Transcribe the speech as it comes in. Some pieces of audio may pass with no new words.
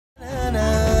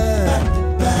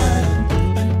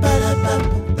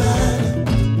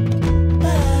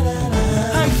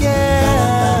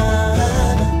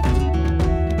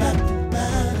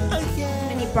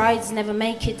brides never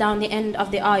make it down the end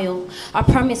of the aisle. I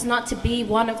promised not to be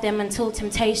one of them until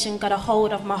temptation got a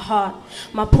hold of my heart.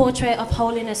 My portrait of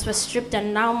holiness was stripped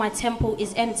and now my temple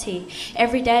is empty.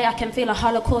 Every day I can feel a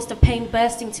holocaust of pain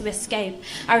bursting to escape.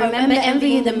 I remember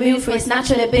envying the moon for its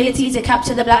natural ability to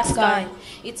capture the black sky.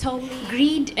 It told me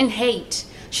greed and hate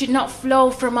should not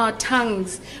flow from our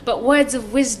tongues, but words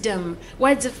of wisdom,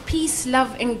 words of peace,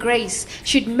 love and grace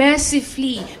should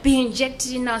mercifully be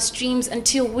injected in our streams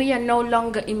until we are no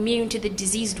longer immune to the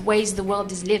diseased ways the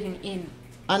world is living in.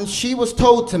 And she was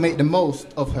told to make the most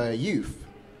of her youth.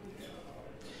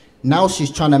 Now she's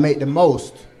trying to make the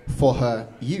most for her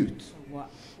youth.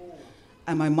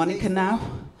 Am I Monica now?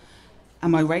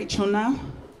 Am I Rachel now?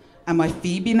 Am I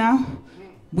Phoebe now?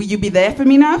 Will you be there for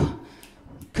me now?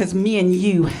 Because me and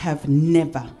you have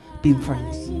never been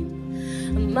friends.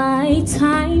 My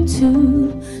time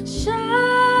to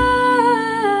shine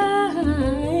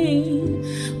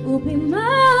will be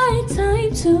my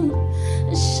time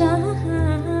to shine.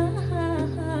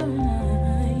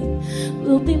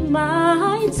 Will be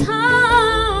my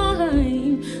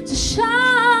time to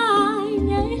shine.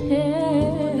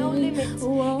 Yeah. No limits.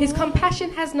 His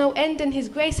compassion has no end and his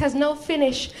grace has no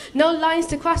finish. No lines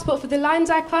to cross, but for the lines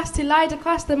I crossed, he lied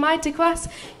across the mighty cross,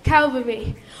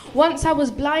 Calvary. Once I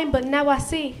was blind, but now I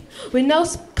see. With no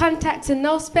contacts and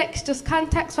no specs, just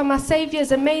contacts from our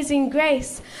Saviour's amazing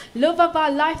grace. Love of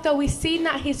our life, though we see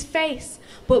not his face,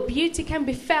 but beauty can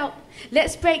be felt.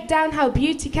 Let's break down how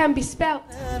beauty can be spelt.